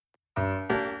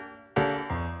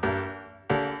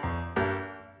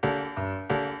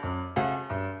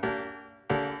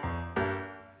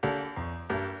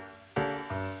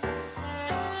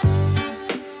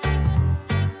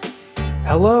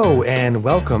Hello and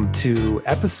welcome to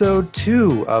episode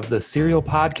 2 of the Serial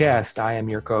Podcast. I am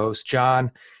your co-host,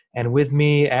 John, and with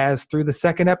me as through the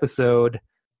second episode,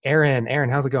 Aaron. Aaron,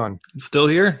 how's it going? I'm still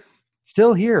here.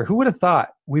 Still here. Who would have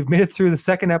thought? We've made it through the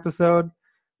second episode.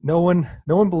 No one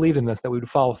believed in us that we would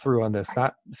follow through on this,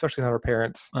 especially not our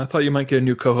parents. I thought you might get a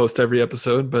new co-host every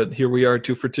episode, but here we are,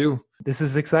 2 for 2. This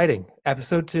is exciting.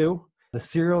 Episode 2, the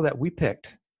cereal that we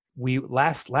picked. We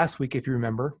last week, if you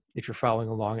remember, if you're following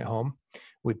along at home,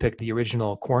 we picked the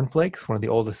original Corn Flakes, one of the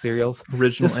oldest cereals.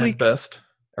 Original and best.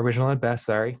 Original and best,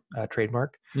 sorry,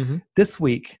 trademark. Mm-hmm. This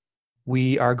week,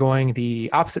 we are going the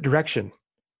opposite direction.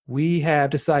 We have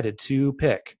decided to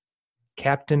pick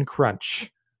Captain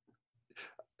Crunch.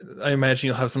 I imagine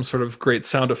you'll have some sort of great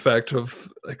sound effect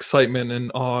of excitement and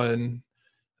awe and...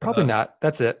 Probably not.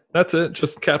 That's it. That's it.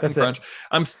 Just Captain Crunch.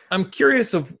 I'm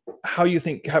curious of how you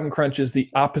think Captain Crunch is the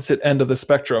opposite end of the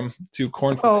spectrum to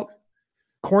Corn Flakes. Well,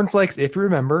 Corn Flakes, if you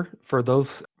remember, for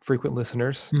those frequent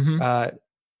listeners,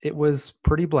 it was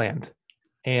pretty bland.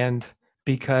 And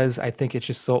because I think it's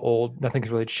just so old, nothing's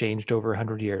really changed over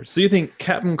 100 years. So you think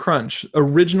Captain Crunch,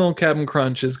 original Captain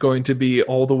Crunch, is going to be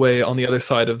all the way on the other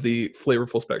side of the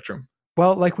flavorful spectrum?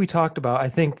 Well, like we talked about, I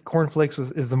think Corn Flakes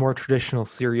is the more traditional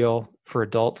cereal for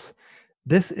adults.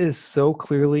 This is so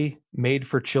clearly made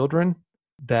for children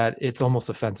that it's almost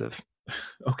offensive.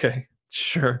 Okay,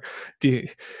 sure.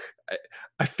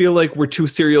 I feel like we're 2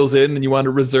 cereals in and you want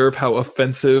to reserve how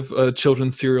offensive a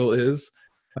children's cereal is.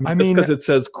 I mean, because it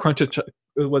says what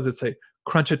does it say?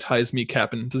 Crunchitize me,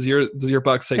 Captain. Does your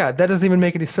box say? Yeah, that doesn't even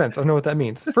make any sense. I don't know what that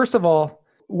means. First of all,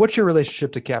 what's your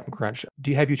relationship to Captain Crunch?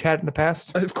 Have you had it in the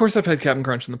past? Of course I've had Captain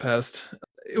Crunch in the past.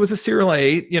 It was a cereal I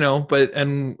ate,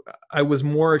 and I was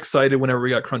more excited whenever we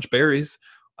got Crunch Berries.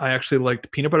 I actually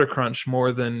liked Peanut Butter Crunch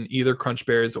more than either Crunch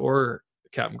Berries or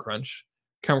Captain Crunch.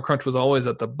 Captain Crunch was always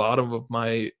at the bottom of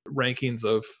my rankings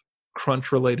of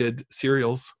Crunch-related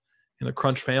cereals in the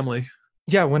Crunch family.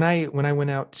 Yeah, when I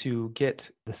went out to get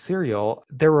the cereal,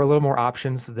 there were a little more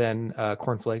options than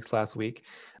Corn Flakes last week,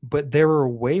 but there were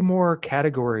way more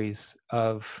categories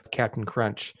of Captain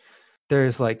Crunch.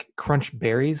 There's like Crunch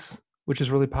Berries, which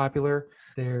is really popular.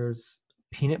 There's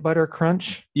Peanut Butter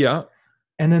Crunch. Yeah.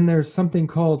 And then there's something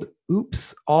called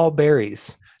Oops All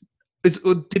Berries.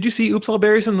 Did you see Oops All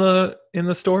Berries in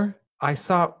the store? I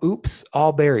saw Oops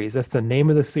All Berries. That's the name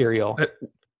of the cereal.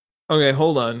 Okay,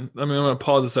 hold on. I'm going to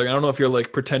pause a second. I don't know if you're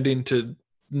like pretending to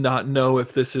not know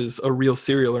if this is a real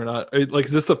cereal or not. Like,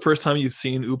 is this the first time you've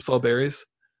seen Oops All Berries?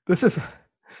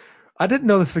 I didn't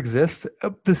know this exists.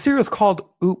 The cereal is called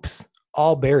Oops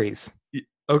All Berries.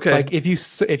 Okay. Like if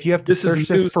you have to search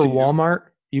this for Walmart,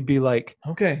 you'd be like,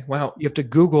 okay, wow. You have to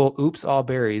Google Oops All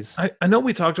Berries. I know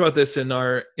we talked about this in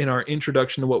our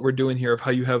introduction to what we're doing here of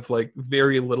how you have like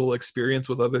very little experience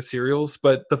with other cereals,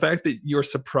 but the fact that you're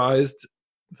surprised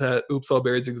that Oops All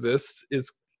Berries exists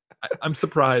I'm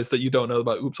surprised that you don't know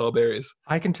about Oops All Berries.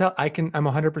 I'm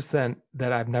 100%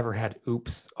 that I've never had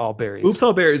Oops All Berries. Oops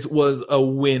All Berries was a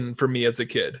win for me as a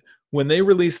kid. When they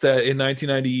released that in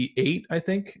 1998, I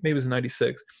think, maybe it was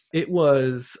 96, it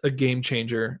was a game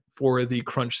changer for the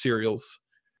Crunch cereals.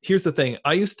 Here's the thing.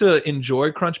 I used to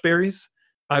enjoy Crunch Berries.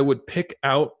 I would pick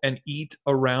out and eat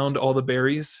around all the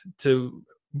berries to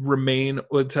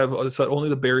have so only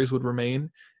the berries would remain.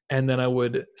 And then I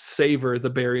would savor the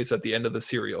berries at the end of the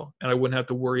cereal. And I wouldn't have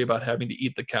to worry about having to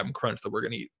eat the Captain Crunch that we're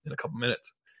going to eat in a couple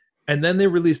minutes. And then they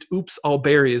released Oops All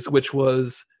Berries, which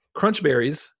was Crunch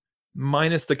Berries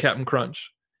minus the Captain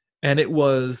Crunch. And it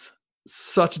was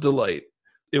such a delight.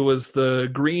 It was the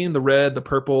green, the red, the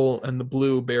purple, and the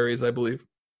blue berries, I believe.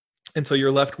 And so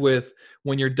you're left with,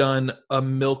 when you're done, a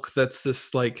milk that's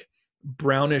this like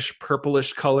brownish,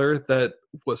 purplish color that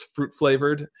was fruit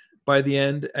flavored by the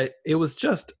end. It was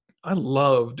just... I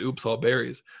loved Oops All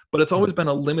Berries, but it's always been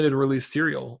a limited release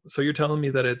cereal. So you're telling me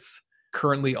that it's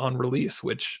currently on release,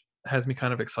 which has me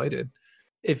kind of excited.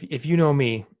 If you know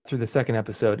me through the second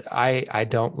episode, I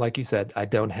don't, like you said, I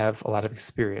don't have a lot of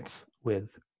experience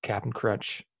with Captain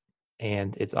Crunch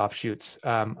and its offshoots.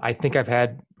 I think I've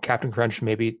had Captain Crunch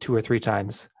maybe 2 or 3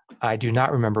 times. I do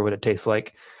not remember what it tastes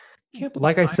like.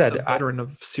 Like I said, I'm a veteran of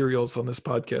cereals on this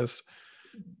podcast.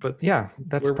 But yeah,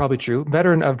 that's probably true.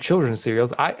 Veteran of children's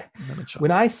cereals.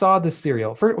 When I saw this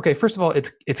cereal, first of all,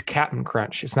 it's Captain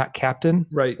Crunch. It's not Captain.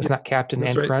 Right. It's not Captain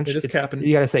that's and right. Crunch. It's Captain.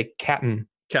 You got to say Captain.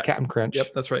 Captain Crunch. Yep,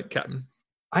 that's right, Captain.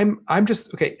 I'm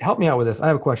just okay. Help me out with this. I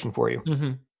have a question for you.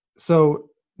 Mm-hmm. So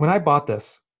when I bought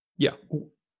this, yeah,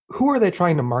 who are they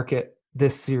trying to market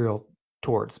this cereal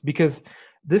towards? Because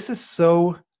this is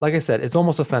so, like I said, it's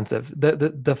almost offensive.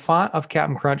 The font of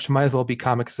Captain Crunch might as well be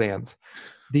Comic Sans.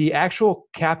 The actual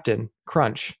Captain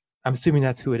Crunch, I'm assuming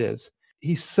that's who it is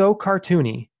he's so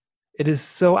cartoony. It is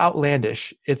so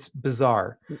outlandish. It's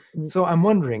bizarre. So I'm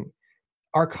wondering,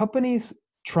 are companies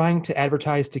trying to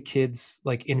advertise to kids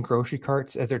like in grocery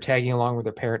carts as they're tagging along with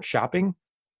their parents shopping?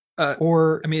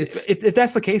 Or I mean, if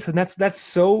that's the case, then that's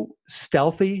so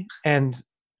stealthy and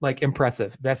like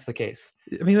impressive. That's the case.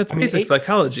 I mean, that's basic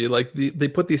psychology. Like they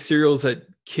put these cereals at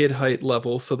kid height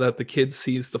level so that the kid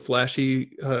sees the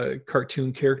flashy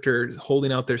cartoon character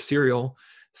holding out their cereal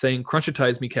saying,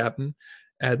 "Crunchitize me, Captain."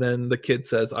 And then the kid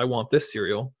says, "I want this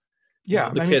cereal." Yeah.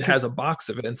 The kid has a box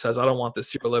of it and says, "I don't want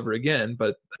this cereal ever again."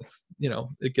 But that's,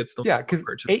 it gets them. Yeah, because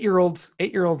 8-year-olds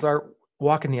aren't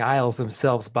walking the aisles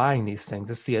themselves buying these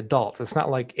things. It's the adults. It's not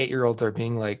like 8-year-olds are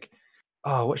being like,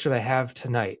 "Oh, what should I have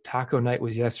tonight? Taco night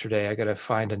was yesterday. I got to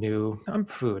find a new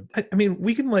food." I mean,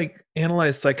 we can like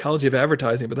analyze psychology of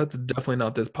advertising, but that's definitely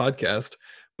not this podcast.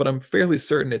 But I'm fairly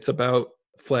certain it's about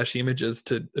flashy images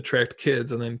to attract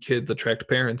kids, and then kids attract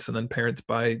parents, and then parents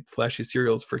buy flashy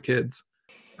cereals for kids.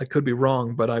 I could be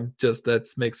wrong, but that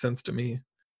makes sense to me.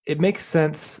 It makes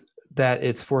sense that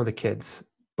it's for the kids,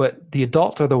 but the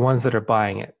adults are the ones that are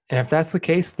buying it. And if that's the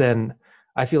case, then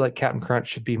I feel like Captain Crunch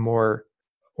should be more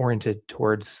oriented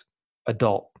towards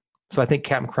adult. So I think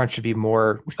Captain Crunch should be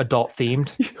more adult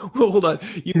themed. Well, hold on.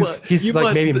 He's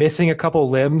like maybe missing a couple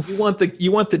limbs.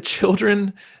 You want the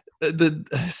children, the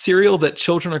cereal that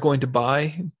children are going to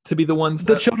buy to be the ones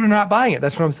the children are not buying it.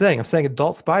 That's what I'm saying. I'm saying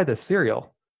adults buy this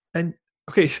cereal. And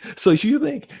okay, so you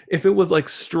think if it was like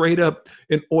straight up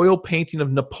an oil painting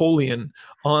of Napoleon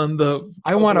on the...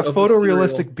 I want a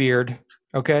photorealistic beard,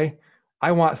 okay?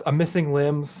 I want a missing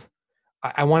limbs.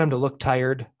 I want him to look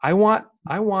tired. You want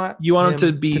him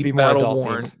to be battle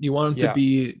worn. You want him to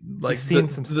be like... He's seen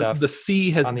some stuff. The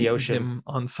sea has on the ocean him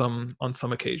on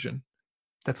some occasion.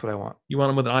 That's what I want. You want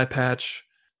him with an eye patch,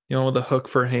 with a hook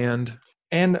for a hand.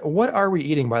 And what are we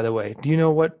eating, by the way? Do you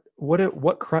know what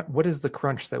is the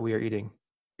crunch that we are eating?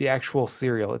 The actual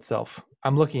cereal itself.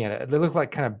 I'm looking at it. They look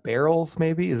like kind of barrels,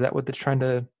 maybe. Is that what they're trying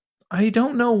to... I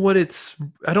don't know what it's...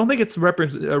 I don't think it's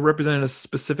represented a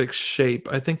specific shape.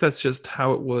 I think that's just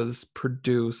how it was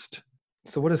produced.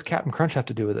 So what does Captain Crunch have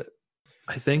to do with it?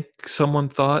 I think someone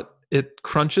thought it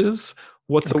crunches.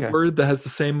 What's a word that has the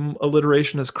same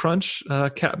alliteration as crunch?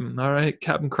 Captain. All right,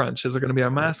 Captain Crunch. Is it going to be our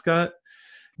mascot?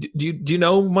 Do you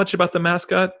know much about the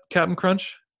mascot, Captain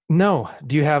Crunch? No.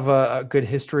 Do you have a good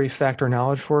history, fact, or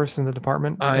knowledge for us in the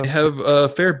department? I have a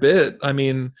fair bit. I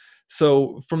mean,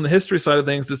 so from the history side of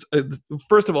things,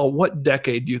 first of all, what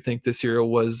decade do you think this cereal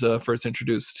was first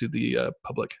introduced to the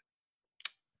public?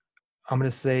 I'm going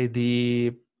to say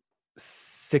the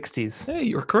 60s. Hey,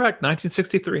 you're correct.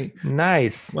 1963.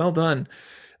 Nice. Well done.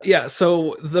 Yeah,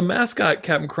 so the mascot,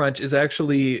 Captain Crunch, is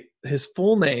actually his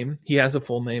full name. He has a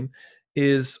full name,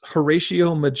 is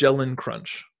Horatio Magellan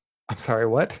Crunch. I'm sorry,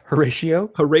 what? Horatio?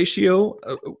 Horatio,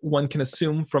 one can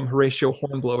assume from Horatio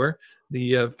Hornblower,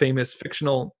 the famous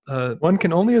fictional... one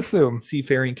can only assume.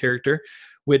 ...seafaring character,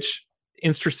 which,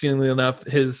 interestingly enough,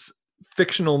 his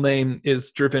fictional name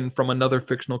is driven from another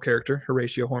fictional character,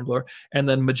 Horatio Hornblower, and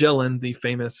then Magellan, the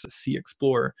famous sea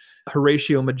explorer,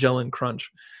 Horatio Magellan Crunch.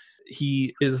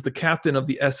 He is the captain of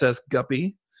the SS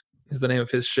Guppy, is the name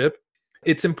of his ship.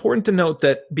 It's important to note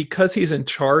that because he's in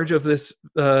charge of this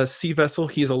sea vessel,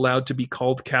 he's allowed to be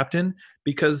called captain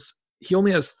because he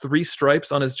only has 3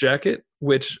 stripes on his jacket,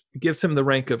 which gives him the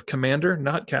rank of commander,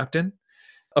 not captain.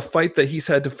 A fight that he's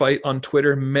had to fight on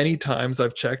Twitter many times.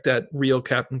 I've checked at Real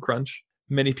Captain Crunch.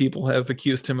 Many people have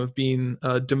accused him of being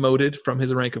demoted from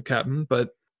his rank of captain, but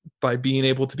by being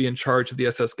able to be in charge of the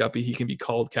SS Guppy, he can be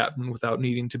called captain without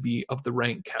needing to be of the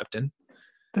rank captain.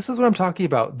 This is what I'm talking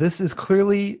about. This is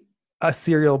clearly a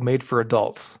cereal made for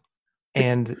adults.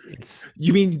 And it's...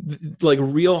 You mean like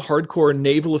real hardcore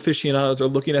naval aficionados are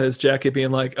looking at his jacket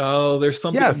being like, oh, there's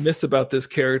something amiss about this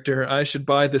character. I should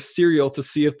buy this cereal to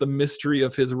see if the mystery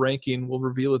of his ranking will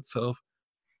reveal itself.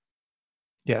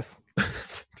 Yes.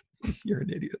 You're an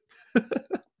idiot.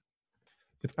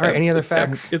 All right, any other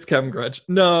facts? It's Captain Crunch.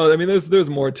 No, I mean there's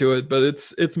more to it, but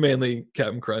it's mainly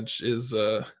Captain Crunch is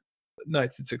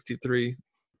 1963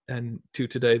 and to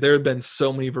today. There have been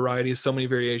so many varieties, so many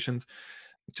variations.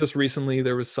 Just recently,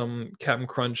 there was some Captain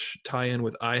Crunch tie-in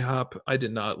with IHOP. I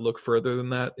did not look further than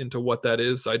that into what that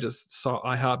is. I just saw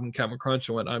IHOP and Captain Crunch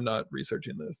and went, I'm not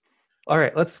researching this. All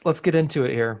right, let's get into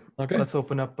it here. Okay. Let's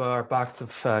open up our box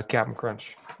of Captain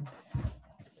Crunch.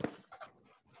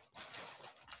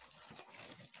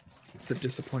 It's a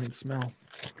disappointing smell.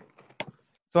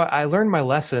 So I learned my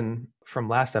lesson from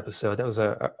last episode. That was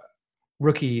a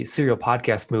rookie cereal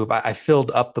podcast move. I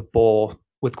filled up the bowl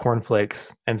with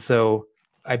cornflakes, and so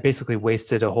I basically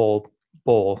wasted a whole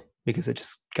bowl because it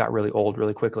just got really old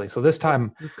really quickly. So this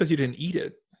time, It's because you didn't eat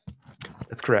it.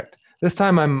 that's correct. This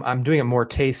time I'm doing it more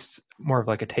of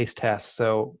like a taste test.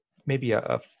 So maybe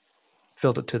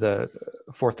filled it to the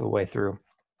fourth of the way through.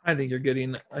 I think you're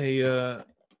getting I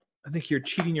think you're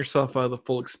cheating yourself out of the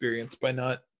full experience by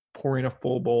not pouring a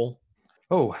full bowl.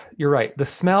 Oh, you're right. The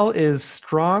smell is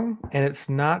strong, and it's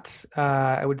not.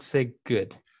 I would say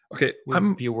good. Okay,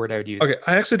 Would be a word I would use. Okay,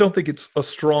 I actually don't think it's a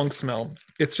strong smell.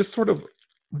 It's just sort of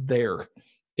there.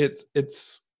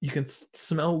 It's you can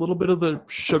smell a little bit of the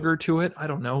sugar to it. I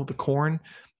don't know, the corn,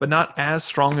 but not as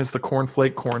strong as the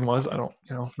cornflake corn was. I don't,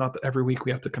 not that every week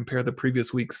we have to compare the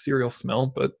previous week's cereal smell,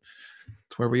 but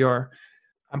it's where we are.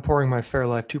 I'm pouring my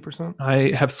Fairlife 2%.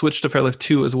 I have switched to Fairlife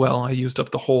 2 as well. I used up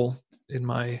the whole in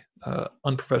my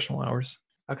unprofessional hours.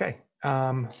 Okay,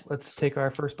 let's take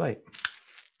our first bite.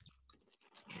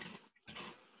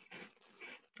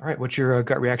 All right, what's your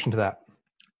gut reaction to that?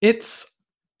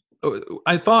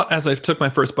 I thought as I took my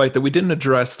first bite that we didn't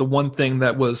address the one thing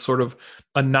that was sort of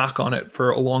a knock on it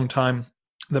for a long time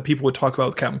that people would talk about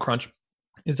with Captain Crunch,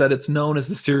 is that it's known as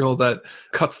the cereal that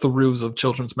cuts the roofs of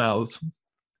children's mouths.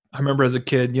 I remember as a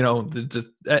kid,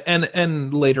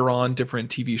 and later on, different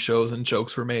TV shows and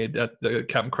jokes were made at the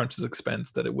Captain Crunch's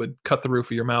expense that it would cut the roof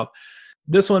of your mouth.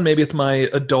 This one, maybe it's my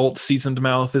adult seasoned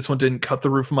mouth. This one didn't cut the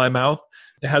roof of my mouth.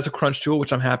 It has a crunch to it,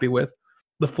 which I'm happy with.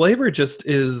 The flavor just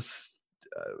is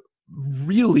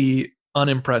really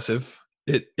unimpressive.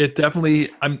 It definitely.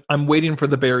 I'm waiting for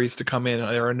the berries to come in.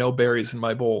 There are no berries in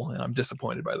my bowl, and I'm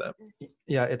disappointed by that.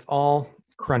 Yeah, it's all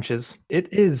crunches.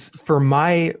 It is, for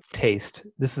my taste,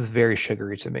 this is very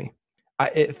sugary to me.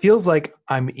 It feels like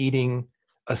I'm eating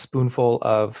a spoonful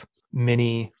of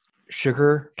mini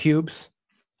sugar cubes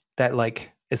that,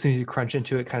 like, as soon as you crunch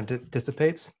into it, kind of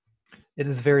dissipates. It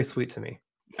is very sweet to me.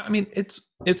 I mean, it's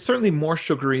certainly more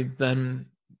sugary than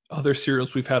other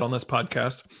cereals we've had on this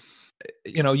podcast.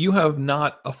 You have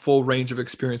not a full range of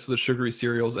experience with the sugary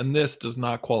cereals, and this does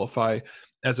not qualify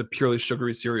as a purely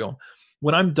sugary cereal.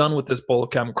 When I'm done with this bowl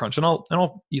of Captain Crunch, and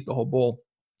I'll eat the whole bowl,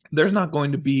 there's not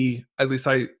going to be, at least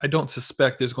I don't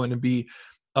suspect there's going to be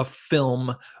a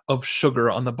film of sugar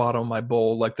on the bottom of my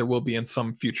bowl like there will be in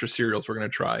some future cereals we're going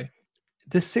to try.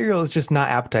 This cereal is just not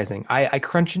appetizing. I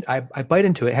crunch, I bite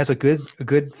into it. It has a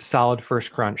good solid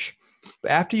first crunch.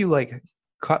 But after you like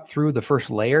cut through the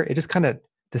first layer, it just kind of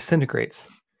disintegrates.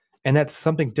 And that's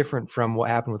something different from what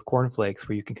happened with cornflakes,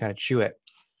 where you can kind of chew it.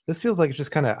 This feels like it's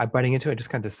just kind of, I'm biting into it, just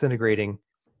kind of disintegrating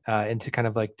into kind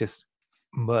of like just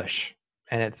mush.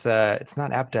 And it's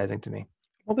not appetizing to me.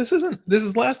 Well, this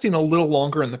is lasting a little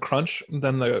longer in the crunch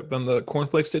than the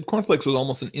cornflakes did. Cornflakes was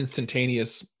almost an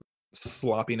instantaneous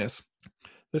sloppiness.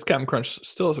 This Captain Crunch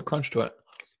still has a crunch to it.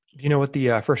 Do you know what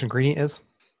the first ingredient is?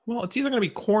 Well, it's either going to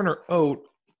be corn or oat.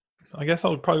 I guess I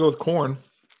would probably go with corn.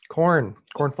 Corn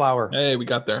flour. Hey, we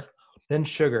got there. Then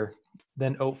sugar.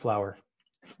 Then oat flour.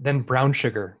 Then brown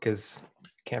sugar, because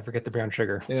can't forget the brown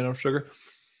sugar. Yeah, no sugar.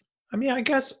 I mean, I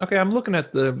guess, okay, I'm looking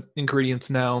at the ingredients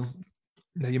now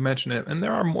that you mention it, and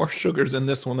there are more sugars in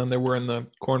this one than there were in the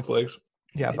cornflakes.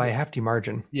 Yeah, by a hefty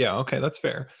margin. Yeah, okay, that's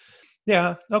fair.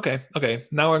 Yeah, okay.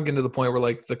 Now I'm getting to the point where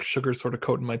like the sugar's sort of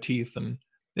coating my teeth, and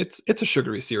it's a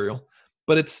sugary cereal,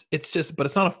 but it's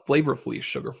not a flavorfully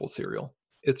sugarful cereal.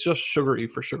 It's just sugary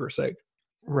for sugar's sake.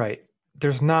 Right.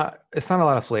 It's not a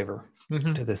lot of flavor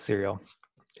to this cereal.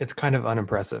 It's kind of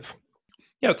unimpressive.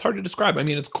 Yeah, it's hard to describe. I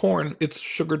mean, it's corn. It's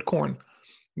sugared corn.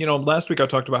 Last week I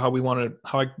talked about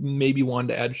how I maybe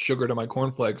wanted to add sugar to my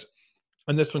cornflakes,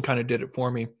 and this one kind of did it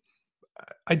for me.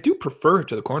 I do prefer it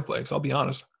to the cornflakes, I'll be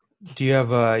honest. Do you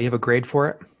have a grade for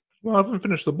it? Well, I haven't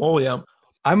finished the bowl yet.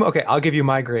 I'm okay. I'll give you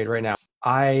my grade right now.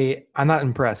 I'm not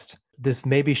impressed. This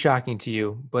may be shocking to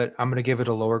you, but I'm going to give it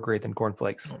a lower grade than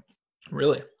cornflakes.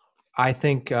 Really? I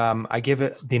think I give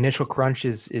it, the initial crunch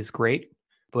is great,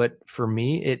 but for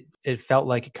me, it felt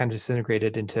like it kind of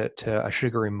disintegrated into a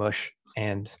sugary mush,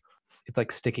 and it's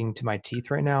like sticking to my teeth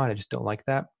right now, and I just don't like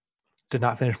that. Did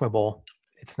not finish my bowl.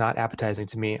 It's not appetizing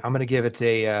to me. I'm going to give it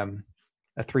a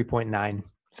 3.9.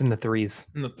 It's in the threes.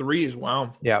 In the threes,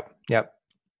 wow. Yep.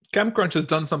 Captain Crunch has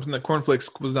done something that cornflakes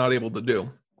was not able to do.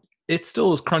 It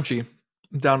still is crunchy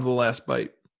down to the last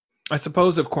bite. I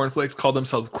suppose if cornflakes called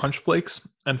themselves Crunch Flakes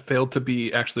and failed to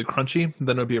be actually crunchy,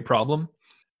 then it would be a problem.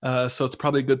 So it's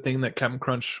probably a good thing that Captain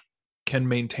Crunch can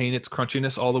maintain its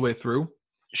crunchiness all the way through.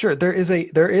 Sure, there is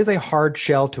a hard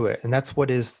shell to it, and that's what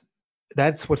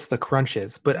the crunch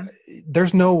is. But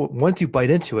there's no, once you bite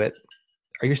into it,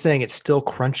 are you saying it's still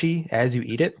crunchy as you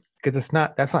eat it? Because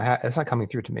that's not coming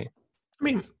through to me. I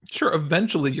mean, sure,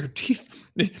 eventually your teeth,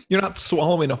 you're not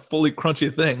swallowing a fully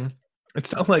crunchy thing.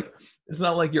 It's not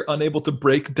like you're unable to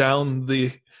break down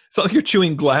the It's not like you're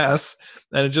chewing glass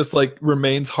and it just like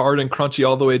remains hard and crunchy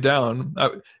all the way down.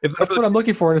 If That's what I'm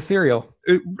looking for in a cereal.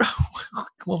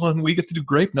 Well, then we get to do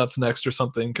grape nuts next or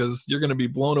something, because you're going to be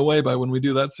blown away by when we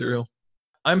do that cereal.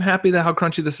 I'm happy that how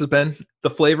crunchy this has been. The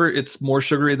flavor, it's more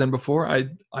sugary than before.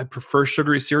 I prefer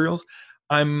sugary cereals.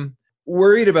 I'm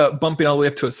worried about bumping all the way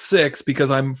up to a 6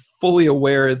 because I'm fully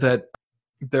aware that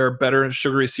there are better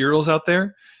sugary cereals out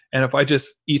there. And if I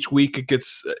just, each week it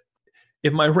gets,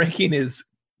 if my ranking is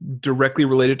directly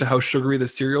related to how sugary the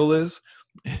cereal is,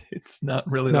 it's not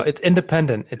really. No, it's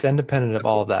independent. It's independent of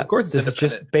all of that. Of course, this is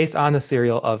just based on the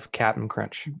cereal of Captain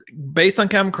Crunch. Based on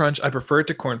Captain Crunch, I prefer it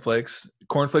to Corn Flakes.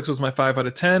 Corn Flakes was my 5 out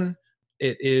of 10.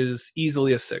 It is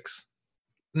easily a 6.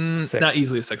 6. Not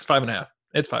easily a 6. 5.5.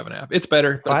 It's 5.5. It's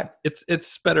better, but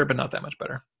it's better, but not that much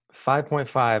better.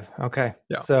 5.5. Okay.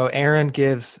 Yeah. So Aaron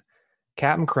gives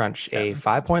Captain Crunch a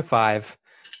 5.5.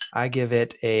 I give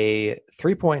it a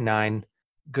 3.9.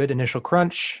 Good initial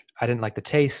crunch. I didn't like the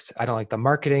taste. I don't like the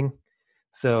marketing.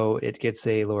 So it gets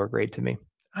a lower grade to me.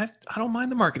 I don't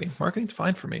mind the marketing. Marketing's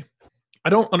fine for me. I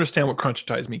don't understand what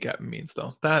Crunchitize Me Captain means,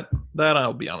 though. That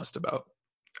I'll be honest about.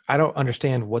 I don't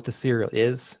understand what the cereal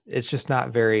is. It's just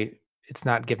not it's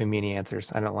not giving me any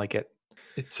answers. I don't like it.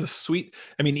 It's a sweet,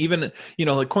 I mean, even,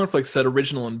 like Corn Flakes said,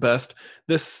 original and best.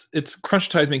 It's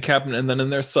Crunchitize Me Captain, and then in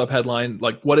their sub-headline,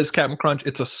 like, what is Captain Crunch?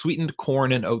 It's a sweetened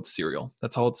corn and oat cereal.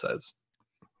 That's all it says.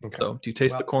 Okay. So do you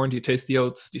taste the corn? Do you taste the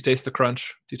oats? Do you taste the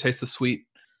crunch? Do you taste the sweet?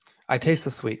 I taste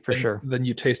the sweet for sure. Then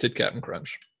you tasted Captain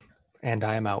Crunch. And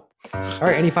I am out. All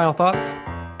right. Any final thoughts?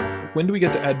 When do we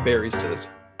get to add berries to this?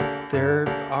 There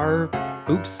are,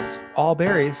 all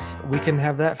berries. We can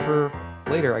have that for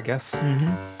later, I guess. Mm-hmm.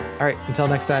 All right. Until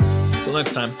next time. Until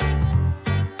next time.